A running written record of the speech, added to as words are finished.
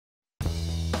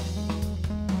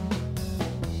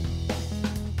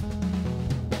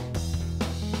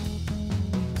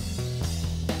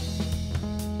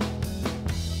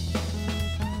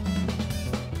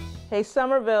Hey,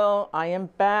 Somerville, I am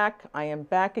back. I am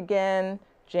back again.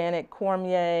 Janet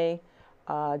Cormier.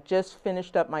 Just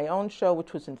finished up my own show,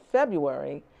 which was in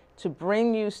February, to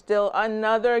bring you still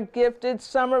another gifted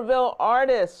Somerville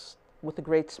artist with a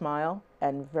great smile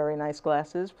and very nice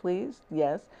glasses, please.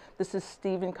 Yes. This is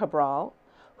Stephen Cabral,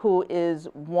 who is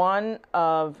one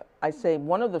of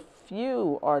the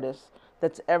few artists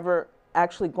that's ever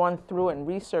actually gone through and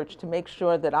researched to make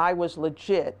sure that I was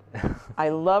legit. I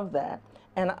love that.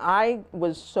 And I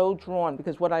was so drawn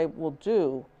because what I will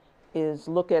do is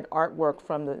look at artwork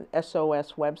from the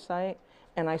SOS website,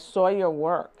 and I saw your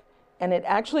work, and it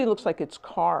actually looks like it's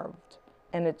carved,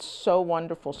 and it's so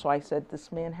wonderful. So I said, this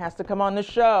man has to come on the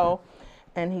show,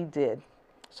 and he did.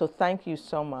 So thank you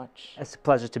so much. It's a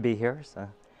pleasure to be here. So.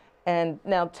 And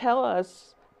now tell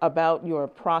us about your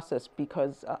process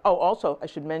because, also I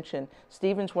should mention,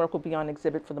 Stephen's work will be on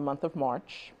exhibit for the month of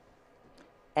March.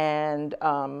 And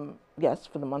yes,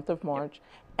 for the month of March. Yep.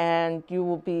 And you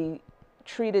will be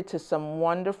treated to some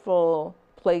wonderful,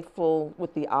 playful,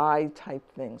 with the eye type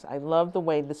things. I love the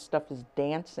way this stuff is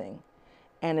dancing.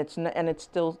 And it's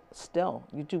still.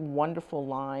 You do wonderful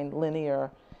line,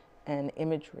 linear, and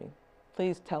imagery.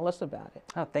 Please tell us about it.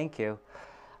 Oh, thank you.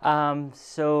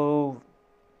 So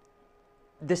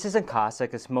this isn't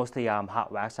caustic. It's mostly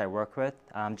hot wax I work with.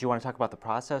 Do you want to talk about the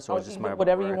process, or just my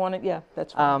whatever work? You want it? Yeah,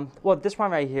 that's fine. Well, this one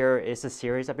right here is a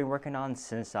series I've been working on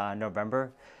since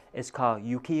November. It's called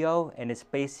Ukiyo, and it's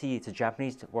a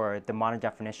Japanese, or the modern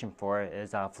definition for it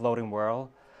is floating world,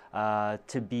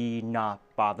 to be not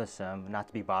bothersome, not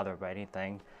to be bothered by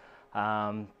anything.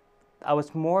 I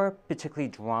was more particularly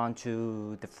drawn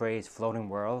to the phrase floating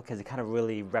world because it kind of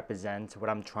really represents what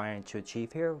I'm trying to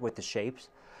achieve here with the shapes.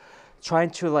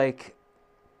 Trying to like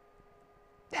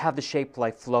have the shape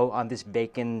like float on this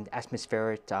vacant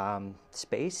atmospheric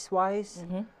space-wise.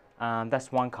 Mm-hmm.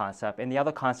 That's one concept. And the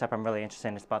other concept I'm really interested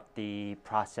in is about the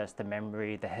process, the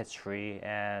memory, the history,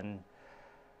 and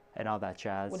all that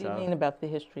jazz. What do you mean about the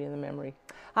history and the memory?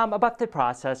 About the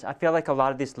process, I feel like a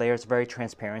lot of these layers are very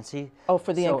transparency. Oh,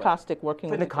 for the encaustic working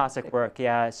for with the encaustic work,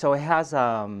 yeah. So it has.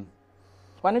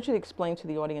 Why don't you explain to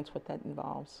the audience what that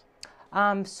involves?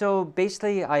 So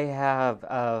basically, I have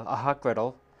a hot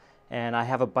griddle, and I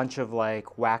have a bunch of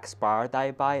like wax bar that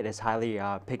I buy. It is highly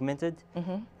pigmented.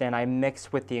 Mm-hmm. Then I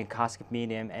mix with the encaustic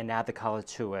medium and add the color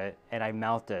to it, and I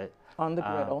melt it. On the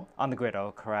griddle? On the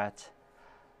griddle, correct.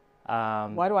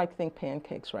 Why do I think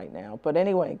pancakes right now? But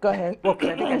anyway, go ahead. Well,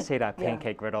 I think I say that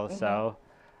pancake griddle. Mm-hmm. So,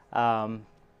 and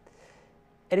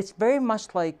it's very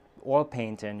much like oil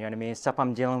painting, you know what I mean? Stuff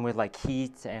I'm dealing with like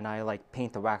heat, and I like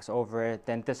paint the wax over it.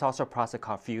 Then there's also a process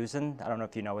called fusing. I don't know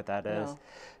if you know what that is.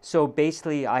 So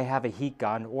basically I have a heat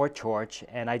gun or torch,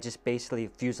 and I just basically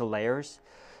fuse the layers.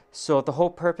 So the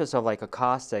whole purpose of like a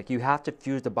caustic, you have to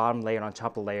fuse the bottom layer on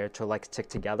top of the layer to like stick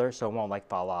together so it won't like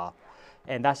fall off.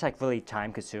 And that's like really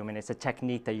time consuming. It's a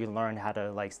technique that you learn how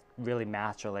to like really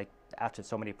master like after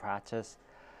so many practice.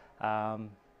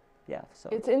 Yeah, so.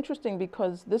 It's interesting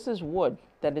because this is wood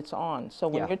that it's on. So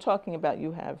when you're talking about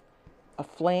you have a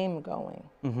flame going,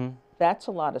 mm-hmm. That's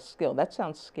a lot of skill. That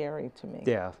sounds scary to me.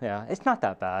 Yeah, yeah. It's not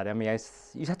that bad. I mean,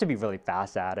 you have to be really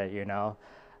fast at it, you know.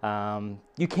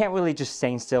 You can't really just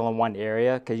stay still in one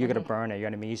area because you're going to burn it, you know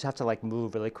what I mean? You just have to like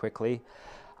move really quickly.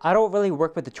 I don't really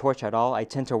work with the torch at all. I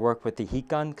tend to work with the heat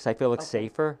gun because I feel it's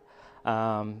safer.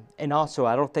 And also,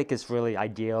 I don't think it's really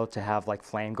ideal to have like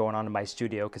flame going on in my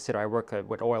studio. Consider I work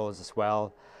with oils as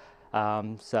well,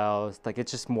 so it's like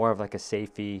it's just more of like a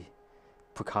safety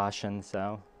precaution.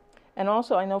 So, and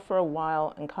also, I know for a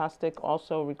while, encaustic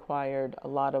also required a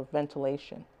lot of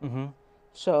ventilation. Mm-hmm.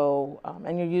 So,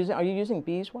 and are you using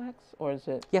beeswax or is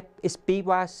it? Yep, it's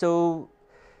beeswax. So.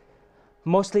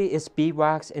 Mostly it's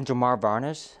beeswax and Jamar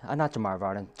varnish, not Jamar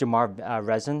varnish, Jamar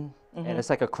resin, mm-hmm. And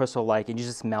it's like a crystal-like, and you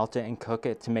just melt it and cook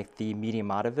it to make the medium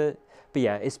out of it. But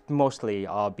yeah, it's mostly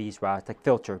all beeswax, like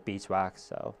filtered beeswax.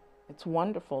 So it's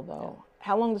wonderful though. Yeah.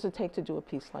 How long does it take to do a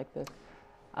piece like this?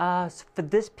 So for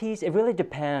this piece, it really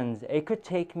depends. It could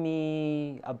take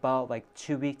me about like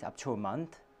 2 weeks up to a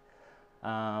month.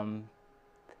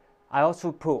 I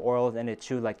also put oils in it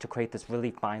too, like to create this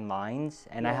really fine lines,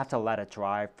 and I have to let it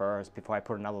dry first before I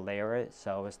put another layer in it,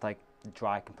 so it's like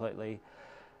dry completely.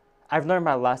 I've learned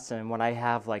my lesson when I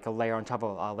have like a layer on top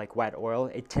of like wet oil,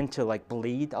 it tends to like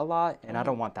bleed a lot, and I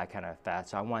don't want that kind of effect,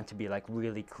 so I want it to be like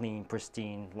really clean,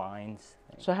 pristine lines.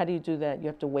 So how do you do that? You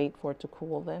have to wait for it to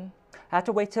cool then? I have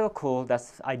to wait till it cools,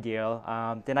 that's ideal.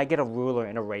 Then I get a ruler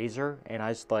and a razor, and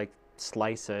I just like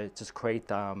slice it, just create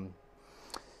a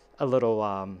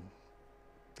little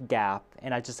gap,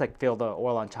 and I just like fill the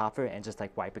oil on top of it and just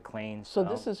like wipe it clean. So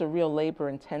this is a real labor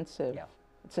intensive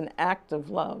It's an act of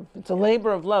love. It's a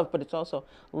labor of love, but it's also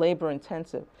labor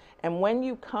intensive. And when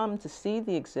you come to see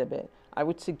the exhibit, I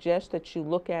would suggest that you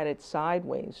look at it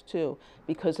sideways too,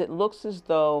 because it looks as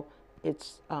though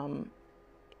it's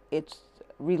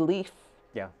relief.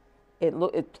 Yeah.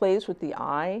 It plays with the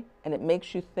eye, and it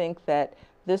makes you think that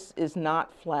this is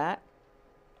not flat.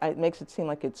 It makes it seem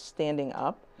like it's standing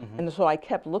up. And so I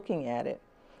kept looking at it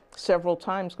several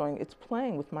times going, it's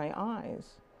playing with my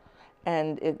eyes.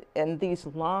 And these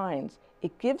lines,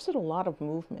 it gives it a lot of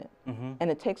movement. And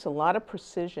it takes a lot of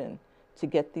precision to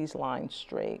get these lines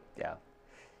straight. Yeah.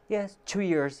 Yeah, it's 2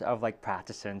 years of like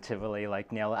practicing to really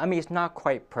like nail it. I mean, it's not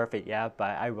quite perfect yet,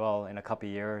 but I will in a couple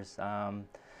of years.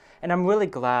 And I'm really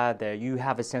glad that you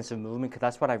have a sense of movement, because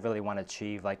that's what I really want to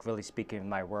achieve, like really speaking in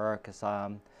my work. Cause,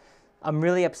 I'm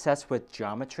really obsessed with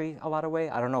geometry a lot of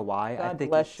ways. I don't know why. God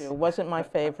bless you. It wasn't my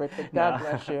favorite, but God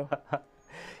bless you.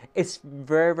 It's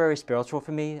very, very spiritual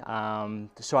for me.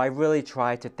 So I really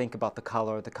try to think about the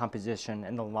color, the composition,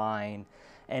 and the line,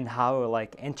 and how it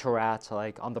like interacts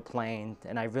like on the plane.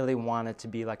 And I really want it to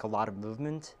be like a lot of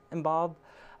movement involved.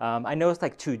 I know it's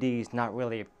like 2D, it's not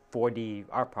really a 4D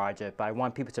art project, but I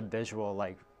want people to visual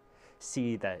like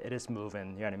see that it is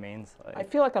moving. You know what I mean? Like, I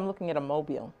feel like I'm looking at a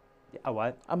mobile. a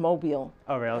what? A mobile.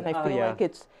 Oh, really? And I feel like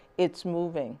it's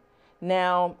moving.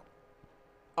 Now,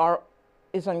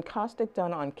 is encaustic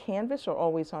done on canvas or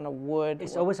always on a wood?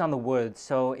 It's always on the wood.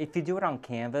 So if you do it on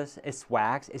canvas, it's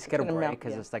wax. It's gonna break melt,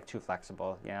 because yeah. it's like too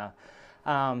flexible. Yeah.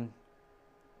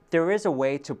 There is a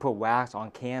way to put wax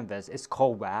on canvas. It's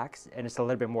called wax, and it's a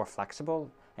little bit more flexible.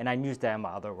 And I use that in my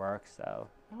other work. So.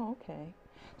 Oh, okay.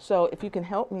 So if you can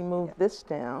help me move this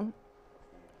down,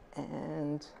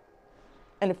 and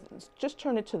if just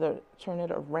turn it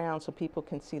around so people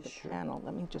can see the panel.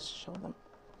 Let me just show them.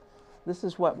 This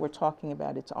is what we're talking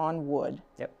about. It's on wood.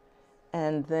 Yep.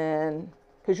 And then,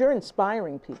 because you're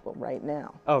inspiring people right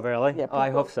now. Oh, really? Yeah, Oh, I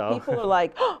hope so. People are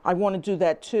like, oh, I want to do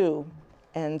that too.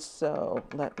 And so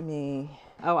let me.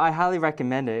 Oh, I highly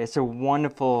recommend it. It's a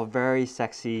wonderful, very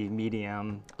sexy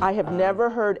medium. I have never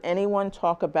heard anyone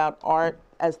talk about art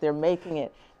as they're making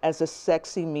it as a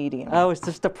sexy medium. Oh, it's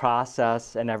just the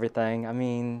process and everything. I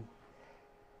mean,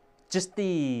 just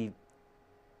the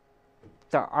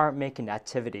art making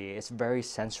activity is very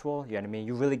sensual. You know what I mean?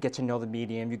 You really get to know the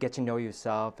medium, you get to know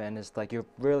yourself, and it's like you're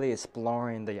really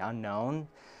exploring the unknown.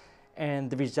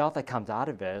 And the result that comes out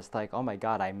of it is like, oh my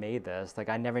God, I made this. Like,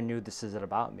 I never knew this is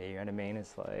about me. You know what I mean?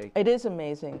 It's like. It is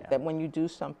amazing that when you do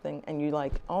something and you're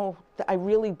like, oh, I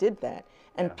really did that.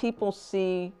 And people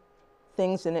see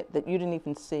things in it that you didn't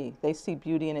even see. They see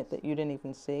beauty in it that you didn't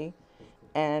even see.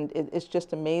 And it's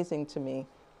just amazing to me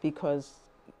because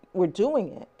we're doing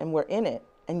it and we're in it,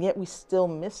 and yet we still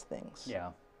miss things.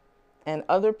 Yeah. And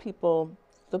other people,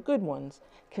 the good ones,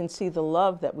 can see the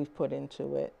love that we've put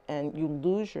into it, and you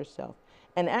lose yourself.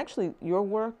 And actually, your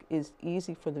work is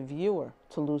easy for the viewer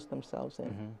to lose themselves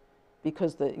in,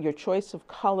 because your choice of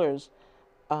colors,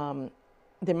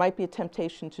 there might be a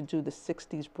temptation to do the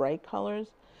 60s bright colors,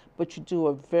 but you do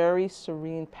a very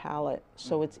serene palette,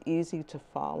 so it's easy to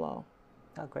follow.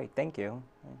 Oh, great. Thank you.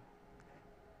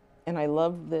 And I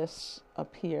love this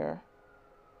up here,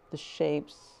 the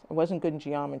shapes. I wasn't good in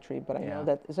geometry, but I know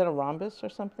that, is that a rhombus or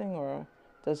something, or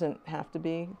doesn't have to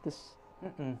be this?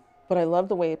 But I love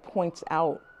the way it points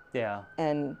out. Yeah.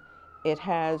 And it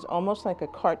has almost like a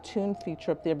cartoon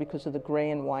feature up there because of the gray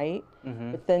and white,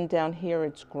 but then down here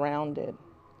it's grounded.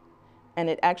 And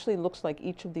it actually looks like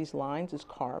each of these lines is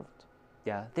carved.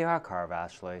 Yeah, they are carved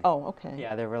actually. Oh, okay.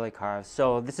 Yeah, they're really carved.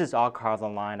 So this is all carved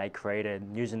on line I created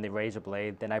using the razor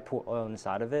blade. Then I put oil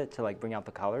inside of it to like bring out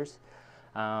the colors.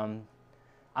 I'm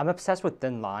obsessed with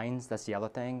thin lines. That's the other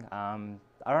thing.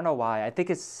 I don't know why. I think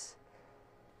it's,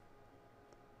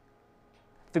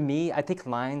 for me, I think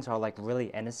lines are like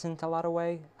really innocent a lot of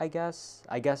way, I guess.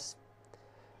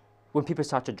 When people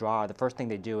start to draw, the first thing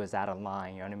they do is add a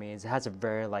line, you know what I mean? It has a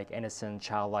very like innocent,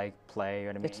 childlike play, you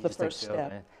know what I mean? It's the first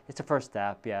step. It's the first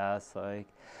step, yeah. It's like,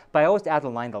 but I always add the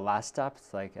line the last step.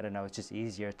 It's like, I don't know, it's just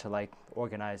easier to like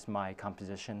organize my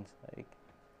compositions. Like,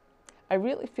 I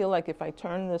really feel like if I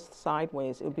turn this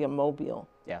sideways, it would be a mobile.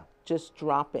 Yeah. Just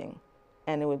dropping.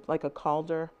 And it would, like a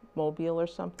Calder mobile or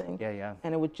something. Yeah, yeah.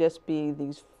 And it would just be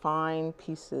these fine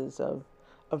pieces of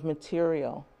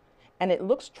material. And it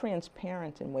looks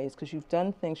transparent in ways because you've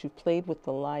done things, you've played with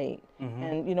the light.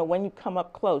 And you know, when you come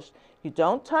up close, you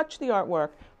don't touch the artwork,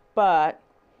 but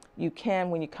you can,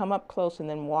 when you come up close and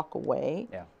then walk away,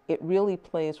 it really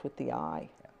plays with the eye.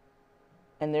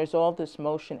 And there's all this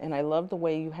motion, and I love the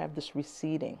way you have this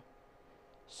receding.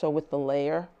 So with the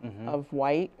layer of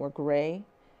white or gray,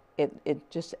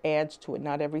 it just adds to it.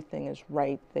 Not everything is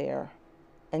right there.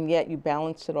 and yet you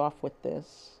balance it off with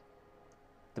this.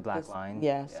 The black line.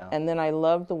 Yes, Yeah. and then I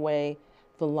love the way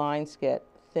the lines get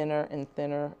thinner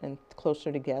and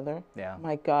closer together. Yeah.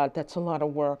 My God, that's a lot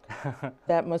of work.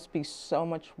 That must be so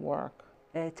much work.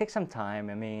 It takes some time.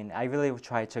 I mean, I really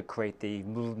try to create the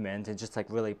movement and just like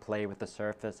really play with the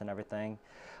surface and everything.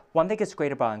 One thing that's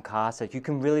great about encaustic, you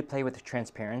can really play with the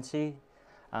transparency.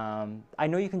 I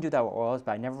know you can do that with oils,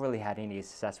 but I never really had any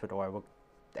success with oil. With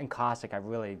encaustic, I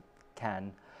really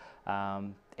can.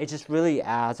 It just really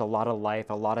adds a lot of life,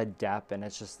 a lot of depth, and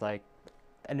it's just like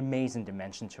an amazing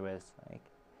dimension to it. Like,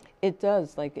 it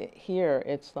does. Here,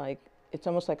 it's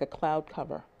almost like a cloud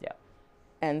cover. Yeah.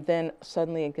 And then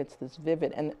suddenly it gets this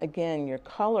vivid. And again, your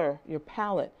color, your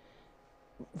palette,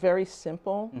 very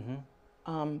simple,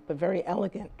 but very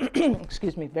elegant.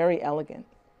 Excuse me, very elegant.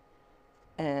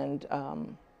 And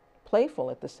playful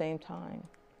at the same time.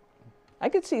 I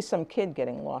could see some kid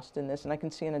getting lost in this, and I can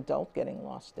see an adult getting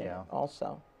lost in it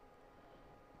also.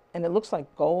 And it looks like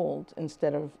gold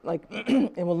instead of like,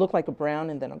 it will look like a brown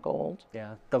and then a gold.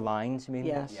 Yeah, the lines, you mean?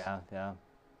 Yes. Yeah.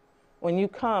 When you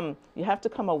come, you have to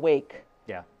come awake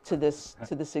to this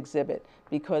exhibit,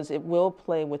 because it will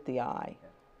play with the eye.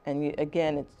 And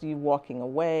again, it's you walking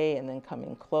away and then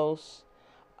coming close.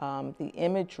 The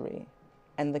imagery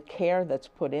and the care that's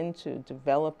put into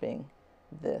developing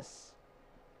this,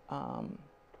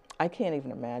 I can't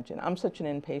even imagine. I'm such an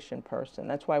impatient person.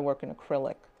 That's why I work in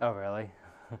acrylic. Oh, really?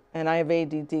 And I have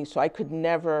ADD, so I could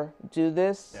never do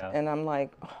this. Yeah. And I'm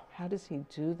like, oh, how does he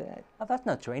do that? Oh, that's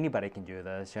not true. Anybody can do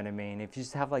this, you know what I mean? If you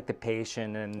just have like the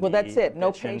patience and Well, that's it.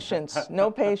 No vision. patience.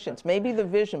 No patience. Maybe the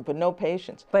vision, but no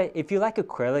patience. But if you like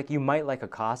acrylic, you might like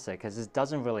encaustic because it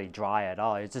doesn't really dry at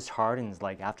all. It just hardens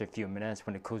like after a few minutes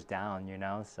when it cools down, you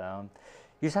know? So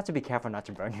you just have to be careful not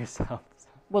to burn yourself.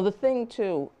 Well, the thing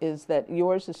too is that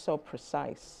yours is so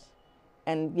precise,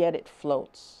 and yet it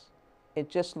floats. It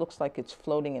just looks like it's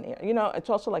floating in air. You know, it's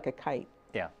also like a kite.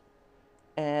 Yeah.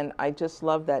 And I just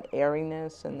love that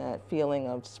airiness and that feeling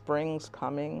of spring's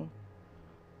coming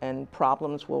and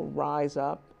problems will rise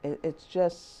up. It's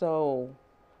just so,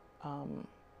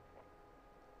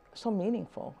 so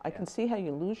meaningful. I can see how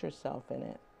you lose yourself in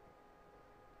it.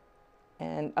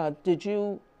 And how did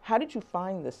you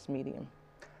find this medium?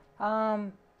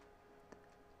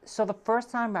 So the first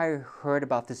time I heard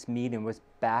about this medium was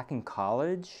back in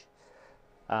college.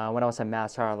 When I was at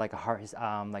Mass Art, like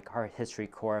art history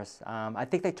course, I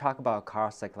think they talk about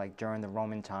encaustic like during the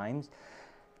Roman times.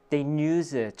 They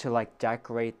use it to like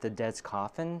decorate the dead's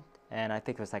coffin, and I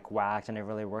think it was like wax, and it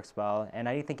really works well. And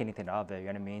I didn't think anything of it, you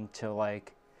know what I mean? Till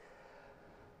like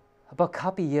about a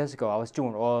couple years ago, I was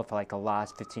doing oil for like the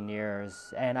last 15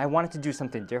 years, and I wanted to do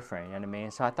something different, you know what I mean?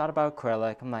 So I thought about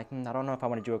acrylic. I'm like, I don't know if I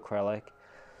want to do acrylic.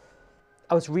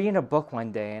 I was reading a book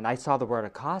one day, and I saw the word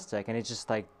encaustic, and it just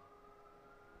like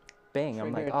bing.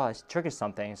 I'm like, oh, it's triggered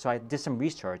something. So I did some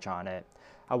research on it.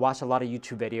 I watched a lot of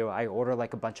YouTube video. I ordered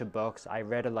like a bunch of books. I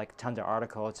read like tons of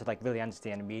articles to like really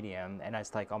understand the medium. And I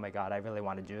was like, oh my God, I really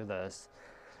want to do this.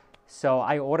 So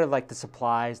I ordered like the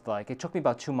supplies. Like it took me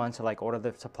about 2 months to like order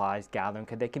the supplies, gather them,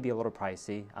 because they can be a little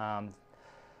pricey.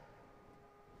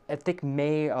 I think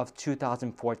May of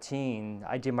 2014,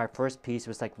 I did my first piece. It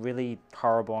was like really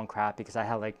horrible and crappy because I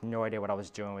had like no idea what I was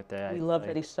doing with it. We love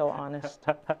that he's so honest.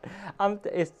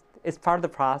 It's part of the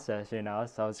process, you know,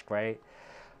 so it's great.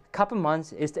 Couple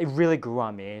months, it really grew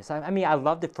on me. So I mean, I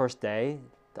loved it first day.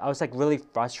 I was like really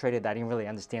frustrated that I didn't really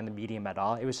understand the medium at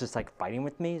all. It was just like fighting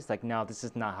with me. It's like, no, this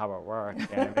is not how it works.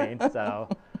 You know what I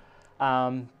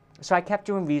mean? So I kept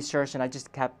doing research, and I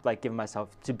just kept like giving myself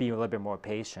to be a little bit more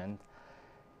patient.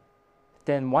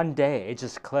 Then one day it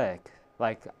just clicked.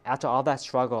 Like after all that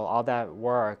struggle, all that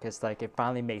work, it's like it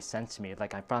finally made sense to me.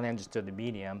 Like I finally understood the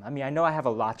medium. I mean, I know I have a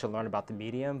lot to learn about the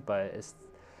medium, but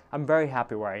I'm very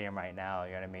happy where I am right now,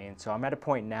 you know what I mean? So I'm at a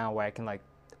point now where I can like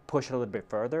push it a little bit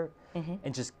further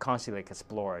and just constantly like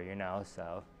explore, you know,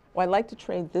 so. Well, I'd like to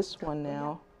trade this one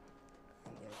now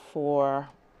for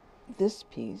this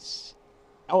piece.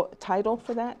 Oh, title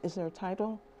for that? Is there a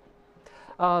title?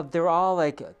 They're all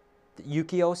like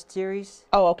Ukiyo series.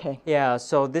 Oh, okay. Yeah,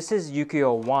 so this is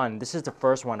Ukiyo 1. This is the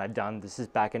first one I've done. This is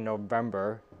back in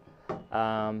November.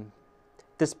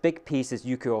 This big piece is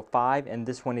Ukiyo 5, and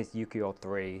this one is Ukiyo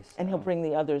 3. So. And he'll bring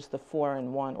the others, the 4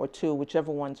 and 1, or 2,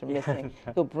 whichever ones are missing.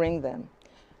 He'll bring them.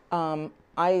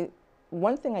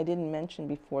 One thing I didn't mention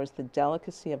before is the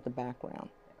delicacy of the background,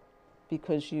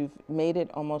 because you've made it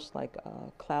almost like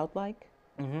cloud-like.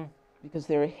 Because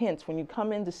there are hints. When you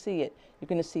come in to see it, you're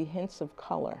going to see hints of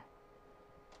color.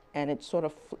 And it sort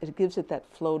of, it gives it that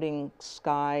floating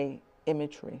sky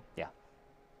imagery. Yeah.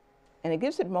 And it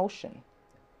gives it motion.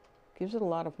 Gives it a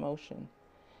lot of motion.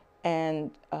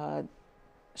 And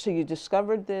so you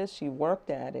discovered this, you worked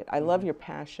at it. I love your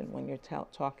passion when you're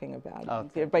talking about it. Oh,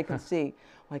 Everybody can see,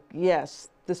 like, yes,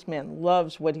 this man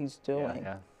loves what he's doing.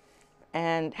 Yeah.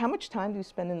 And how much time do you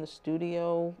spend in the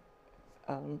studio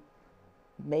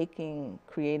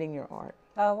creating your art?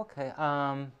 Oh, okay.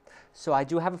 So I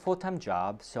do have a full-time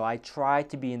job, so I try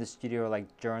to be in the studio like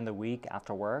during the week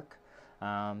after work.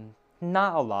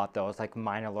 Not a lot though, it's like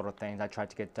minor little things I try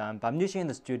to get done, but I'm usually in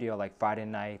the studio like Friday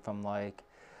night from like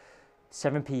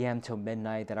 7 p.m. till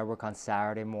midnight. Then I work on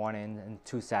Saturday morning and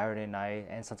to Saturday night,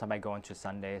 and sometimes I go into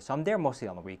Sunday. So I'm there mostly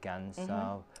on the weekends.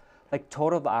 So like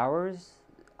total hours,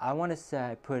 I want to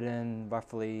say I put in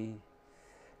roughly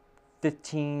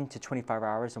 15 to 25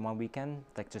 hours in one weekend,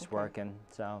 like just working.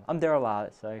 So I'm there a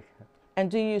lot. So. And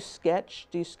do you sketch?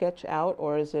 Do you sketch out,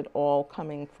 or is it all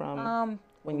coming from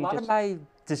when you A lot of my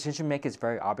decision making is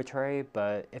very arbitrary,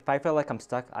 but if I feel like I'm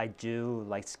stuck, I do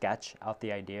like sketch out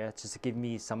the idea just to give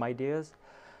me some ideas.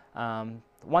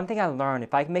 One thing I learned,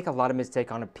 if I make a lot of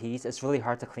mistake on a piece, it's really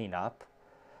hard to clean up.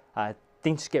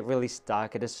 Things get really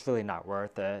stuck, and it's really not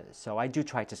worth it. So I do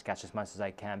try to sketch as much as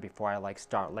I can before I like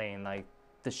start laying like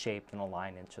the shape and the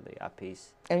line into the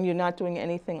piece. And you're not doing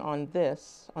anything on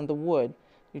this, on the wood.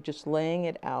 You're just laying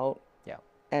it out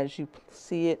as you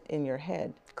see it in your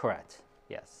head. Correct.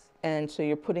 Yes. And so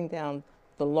you're putting down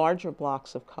the larger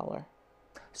blocks of color.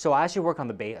 So I actually work on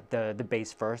the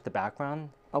base first, the background.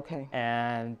 Okay.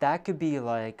 And that could be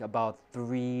like about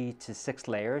 3 to 6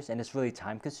 layers, and it's really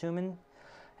time consuming.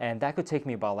 And that could take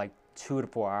me about like 2 to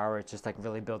 4 hours just like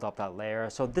really build up that layer.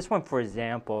 So this one, for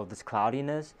example, this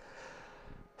cloudiness.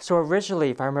 So originally,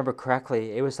 if I remember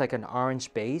correctly, it was like an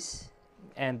orange base,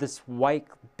 and this white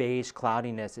beige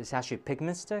cloudiness is actually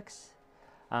pigment sticks.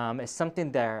 It's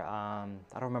something that, I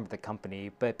don't remember the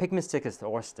company, but pigment stick is the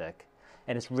ore stick,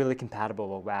 and it's really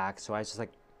compatible with wax. So I just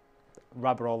like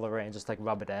rub it all over it and just like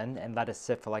rub it in and let it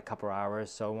sit for like a couple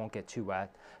hours so it won't get too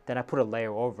wet. Then I put a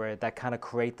layer over it that kind of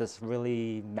create this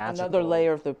really magical. Another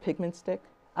layer of the pigment stick?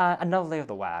 Another layer of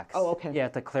the wax. Oh, okay. Yeah,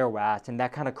 the clear wax, and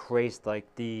that kind of creates like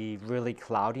the really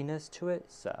cloudiness to it.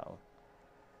 So.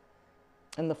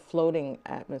 And the floating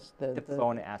atmosphere. The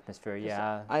floating atmosphere,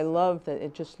 yeah. I love that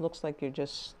it just looks like you're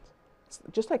just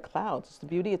like clouds. It's the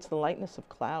beauty, it's the lightness of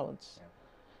clouds. Yeah.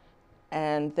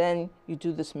 And then you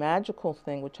do this magical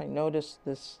thing, which I noticed,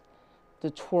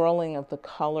 the twirling of the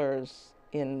colors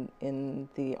in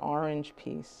the orange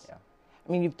piece. Yeah.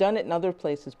 I mean, you've done it in other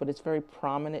places, but it's very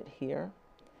prominent here.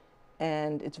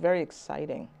 And it's very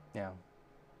exciting. Yeah.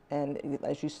 And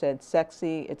as you said,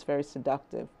 sexy, it's very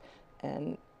seductive.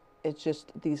 And it's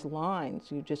just these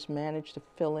lines, you just manage to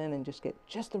fill in and just get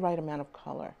just the right amount of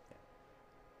color.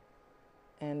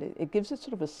 Yeah. And it gives it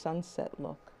sort of a sunset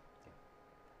look.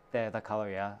 The color,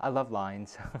 yeah. I love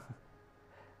lines.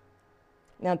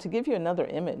 Now, to give you another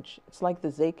image, it's like the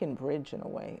Zakin Bridge in a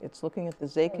way. It's looking at the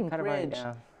Zakin Bridge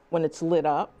when it's lit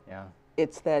up. Yeah.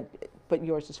 It's that, but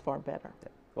yours is far better. Yeah.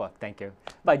 Well, thank you.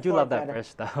 But I do love that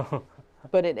bridge, though.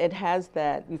 But it has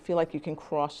that, you feel like you can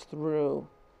cross through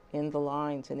in the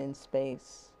lines and in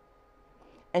space.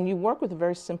 And you work with a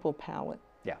very simple palette.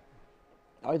 Yeah.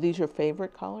 Are these your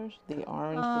favorite colors? The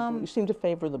orange, the blue? You seem to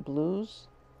favor the blues.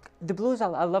 The blues, I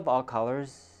love all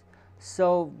colors.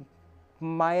 So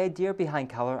my idea behind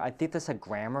color, I think there's a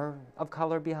grammar of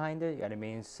color behind it, you know what I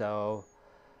mean? So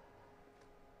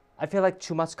I feel like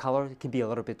too much color can be a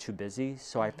little bit too busy.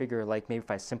 So I figure like maybe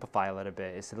if I simplify a little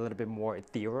bit, it's a little bit more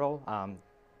ethereal,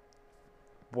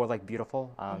 more like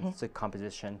beautiful, it's a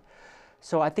composition.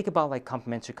 So I think about like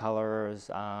complementary colors,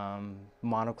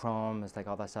 monochrome, it's like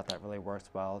all that stuff that really works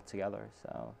well together.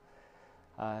 So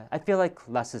I feel like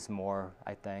less is more,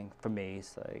 I think, for me.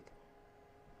 It's like.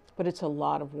 But it's a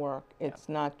lot of work. It's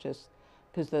not just,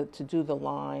 because to do the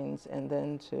lines and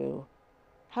then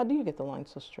how do you get the lines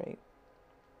so straight?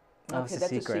 Oh, okay, it's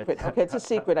that's a secret. Okay, it's a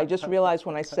secret. I just realized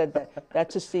when I said that.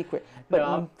 That's a secret. But no,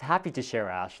 I'm happy to share,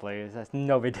 Ashley. That's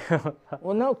no big deal.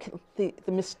 Well, no, the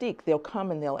mystique, they'll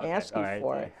come and they'll ask you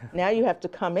for it. Now you have to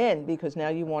come in because now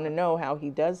you want to know how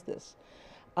he does this.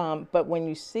 But when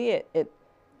you see it,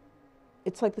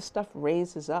 it's like the stuff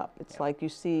raises up. It's like you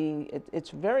see, it's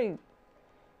very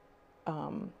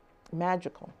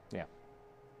magical. Yeah.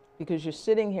 Because you're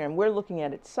sitting here and we're looking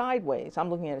at it sideways. I'm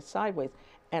looking at it sideways.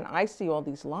 And I see all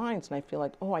these lines and I feel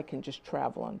like, oh, I can just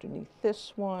travel underneath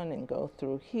this one and go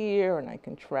through here and I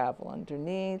can travel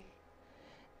underneath.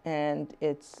 And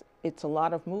it's a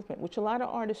lot of movement, which a lot of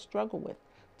artists struggle with,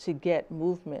 to get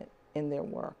movement in their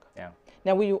work. Yeah.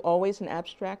 Now, were you always an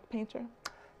abstract painter?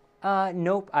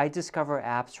 Nope. I discovered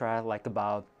abstract like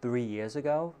about 3 years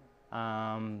ago.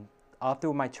 All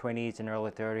through my 20s and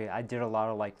early 30s, I did a lot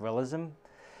of like realism.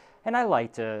 And I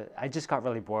liked it. I just got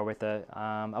really bored with it.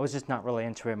 I was just not really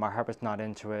into it. My heart was not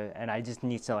into it, and I just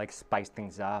need to like spice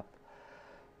things up.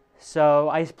 So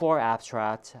I explore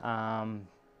abstract.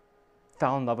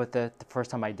 Fell in love with it the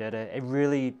first time I did it. It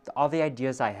really, all the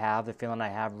ideas I have, the feeling I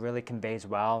have, really conveys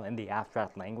well in the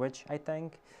abstract language, I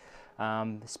think.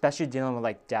 Especially dealing with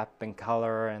like depth and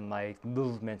color and like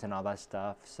movement and all that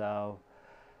stuff. So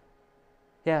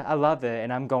yeah, I love it,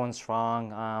 and I'm going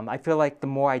strong. I feel like the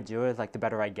more I do it, like the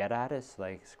better I get at it.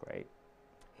 It's great.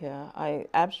 Yeah, I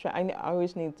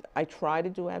always need. I try to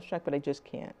do abstract, but I just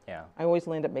can't. Yeah. I always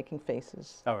land up making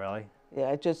faces. Oh, really?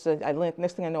 Yeah, it just I land,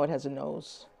 next thing I know, it has a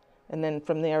nose, and then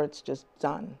from there it's just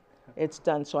done. It's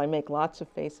done. So I make lots of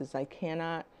faces. I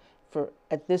cannot, for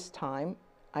at this time,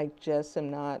 I just am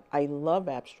not. I love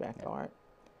abstract art.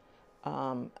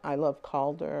 I love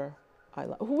Calder.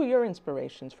 Who are your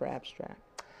inspirations for abstract?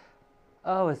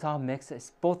 Oh, it's all mixed.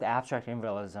 It's both abstract and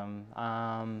realism.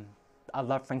 I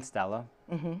love Frank Stella.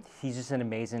 He's just an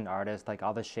amazing artist, like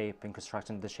all the shape and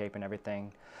construction of the shape and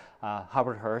everything.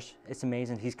 Howard Hirsch, it's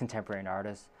amazing. He's a contemporary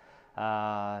artist.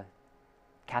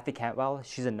 Kathy Cantwell,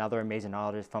 she's another amazing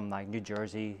artist from like New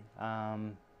Jersey.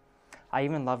 I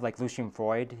even love like Lucian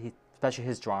Freud, especially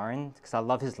his drawing, because I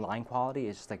love his line quality.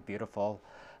 It's just like beautiful.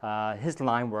 His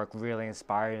line work really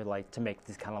inspired like to make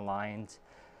these kind of lines.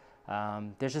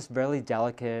 They're just really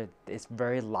delicate. It's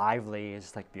very lively. It's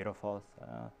just like beautiful.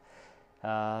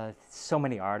 So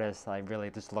many artists I really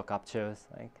just look up to. It's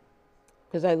like,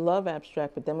 because I love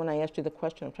abstract, but then when I asked you the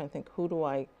question, I'm trying to think,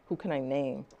 who can I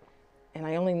name? And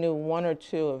I only knew one or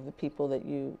two of the people that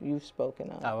you've spoken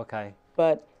of. oh, okay.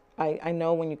 But I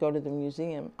know when you go to the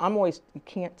museum, you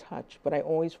can't touch, but I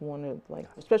always want to, like,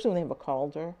 especially when they have a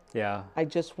Calder. Yeah. I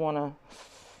just want to.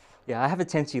 Yeah, I have a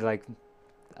tendency like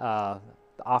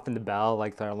offing the bell,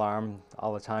 like the alarm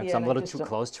all the time, because Yeah, I'm a and I little just too don't-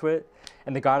 close to it.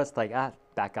 And the guard is like,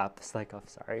 back up. It's like, oh,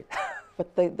 sorry.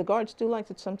 But the guards do like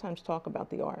to sometimes talk about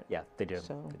the art. Yeah, they do.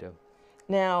 So- They do.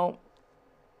 Now,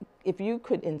 if you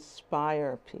could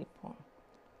inspire people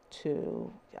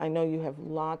to, I know you have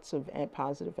lots of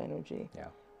positive energy. Yeah.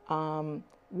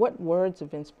 What words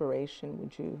of inspiration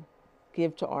would you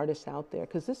give to artists out there?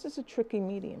 Because this is a tricky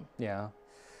medium. Yeah.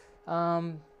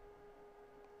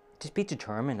 Just be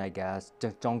determined, I guess.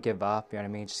 Don't give up, you know what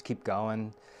I mean? Just keep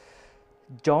going.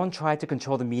 Don't try to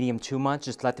control the medium too much.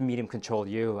 Just let the medium control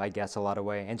you, I guess, a lot of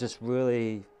way. And just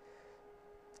really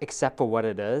accept for what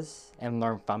it is and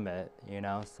learn from it, you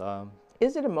know? So,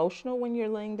 Is it emotional when you're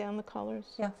laying down the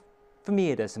colors? yeah. For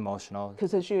me, it is emotional.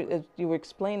 Because as you were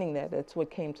explaining that, that's what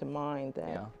came to mind, that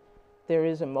Yeah. there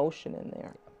is emotion in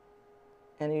there.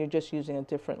 And you're just using a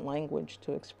different language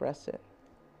to express it.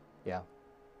 Yeah.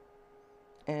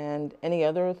 And any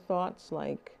other thoughts,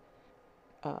 like,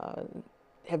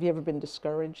 have you ever been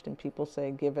discouraged and people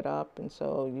say, give it up, and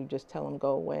so you just tell them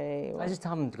go away? Or? I just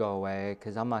tell them to go away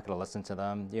because I'm not going to listen to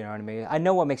them, you know what I mean? I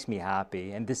know what makes me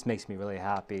happy, and this makes me really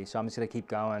happy, so I'm just going to keep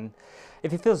going.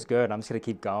 If it feels good, I'm just going to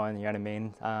keep going, you know what I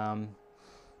mean?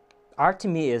 Art to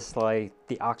me is like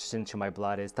the oxygen to my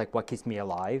blood. It's like what keeps me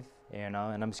alive, you know,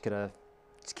 and I'm just going to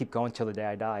keep going till the day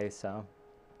I die, so.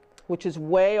 Which is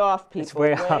way off, people. It's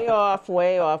way off,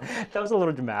 way off. That was a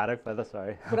little dramatic, but that's all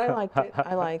right. But I liked it.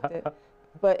 I liked it.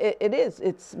 But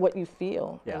it's what you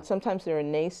feel. Yeah. And sometimes there are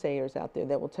naysayers out there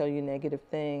that will tell you negative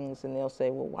things, and they'll say,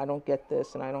 well, I don't get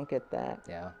this and I don't get that.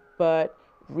 Yeah. But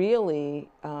really,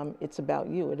 it's about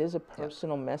you. It is a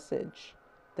personal message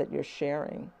that you're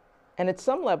sharing. And at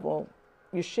some level,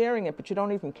 you're sharing it, but you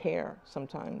don't even care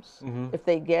sometimes if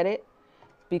they get it,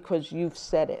 because you've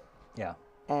said it. Yeah.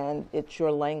 And it's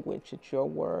your language, it's your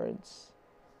words,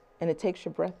 and it takes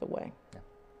your breath away.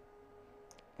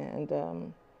 Yeah.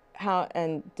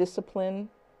 And discipline,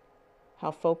 how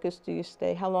focused do you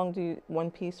stay? How long do one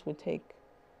piece would take?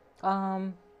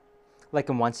 Like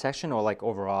in one section or like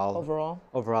overall? Overall?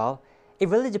 Overall. It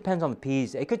really depends on the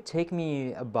piece. It could take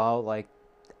me about like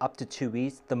up to 2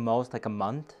 weeks, the most like a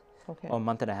month. Okay. Or a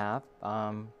month and a half.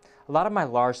 A lot of my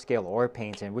large scale oil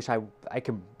painting, wish I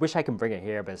can bring it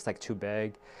here, but it's like too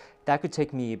big. That could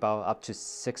take me about up to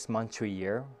 6 months to a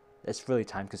year. It's really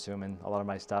time consuming, a lot of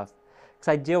my stuff.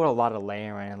 Because I deal with a lot of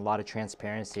layering and a lot of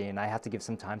transparency, and I have to give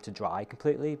some time to dry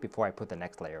completely before I put the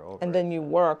next layer over. And then you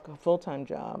work a full-time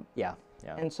job. Yeah,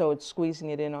 yeah. And so it's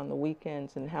squeezing it in on the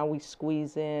weekends, and how we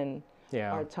squeeze in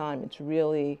our time.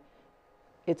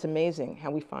 It's amazing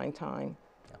how we find time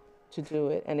to do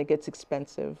it, and it gets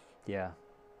expensive. Yeah,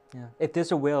 yeah. If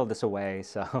there's a will, there's a way,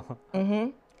 so.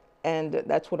 And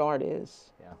that's what art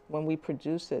is. Yeah. When we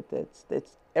produce it, it's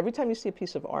every time you see a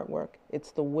piece of artwork,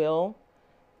 it's the will,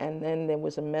 and then there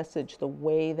was a message, the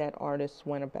way that artists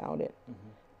went about it.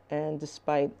 And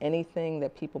despite anything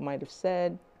that people might have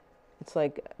said, it's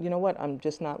like, you know what, I'm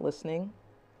just not listening.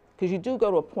 Because you do go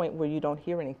to a point where you don't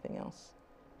hear anything else.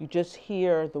 You just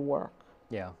hear the work.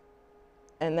 Yeah.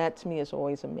 And that to me is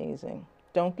always amazing.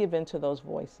 Don't give in to those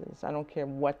voices. I don't care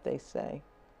what they say,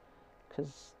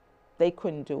 because they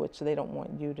couldn't do it, so they don't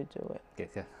want you to do it.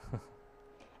 Okay.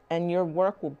 And your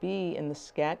work will be in the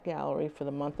SCAT gallery for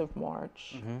the month of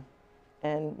March. Mm-hmm.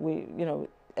 And we, you know,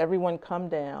 everyone come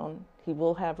down. He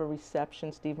will have a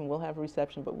reception. Stephen will have a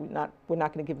reception, but we're not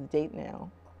going to give the date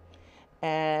now.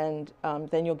 And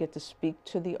then you'll get to speak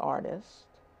to the artist.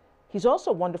 He's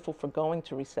also wonderful for going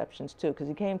to receptions too, because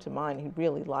he came to mine. He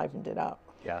really livened it up.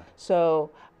 Yeah.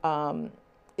 So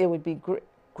it would be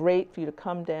great for you to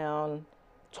come down,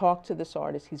 talk to this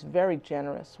artist. He's very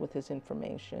generous with his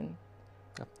information.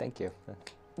 Oh, thank you.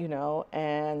 You know,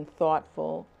 and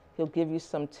thoughtful. He'll give you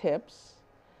some tips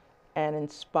and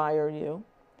inspire you.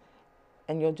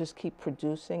 And you'll just keep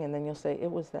producing, and then you'll say,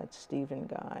 it was that Stephen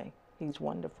guy. He's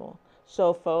wonderful.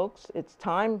 So folks, it's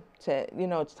time to, you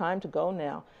know, it's time to go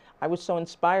now. I was so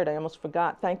inspired, I almost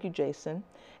forgot. Thank you, Jason.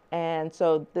 And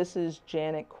so this is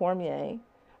Janet Cormier,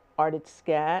 Art at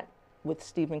SCAT with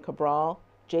Stephen Cabral,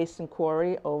 Jason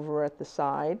Corey over at the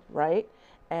side, right?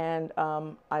 And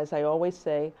as I always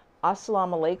say,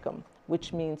 Assalamu alaikum,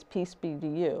 which means peace be to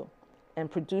you.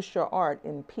 And produce your art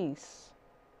in peace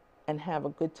and have a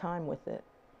good time with it.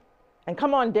 And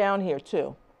come on down here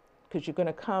too, because you're going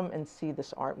to come and see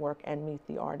this artwork and meet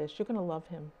the artist. You're going to love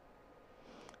him.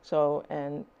 So,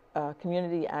 and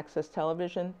community access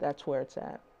television, that's where it's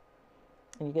at.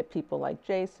 And you get people like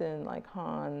Jason, like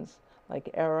Hans, like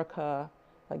Erica,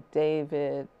 like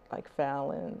David, like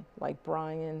Fallon, like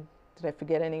Brian. Did I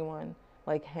forget anyone?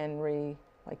 Like Henry,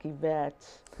 like Yvette.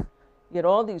 You get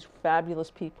all these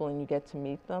fabulous people and you get to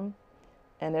meet them.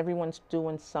 And everyone's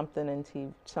doing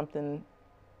something something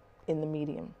in the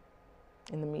medium,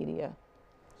 in the media.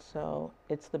 So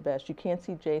it's the best. You can't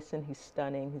see Jason. He's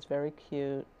stunning. He's very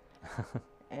cute.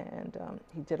 And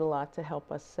he did a lot to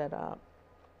help us set up.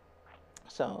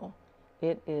 So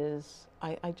it is,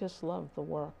 I just love the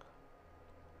work.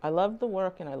 I love the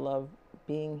work, and I love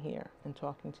being here and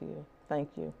talking to you. Thank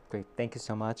you. Great. Thank you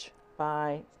so much.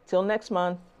 Bye. Till next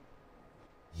month.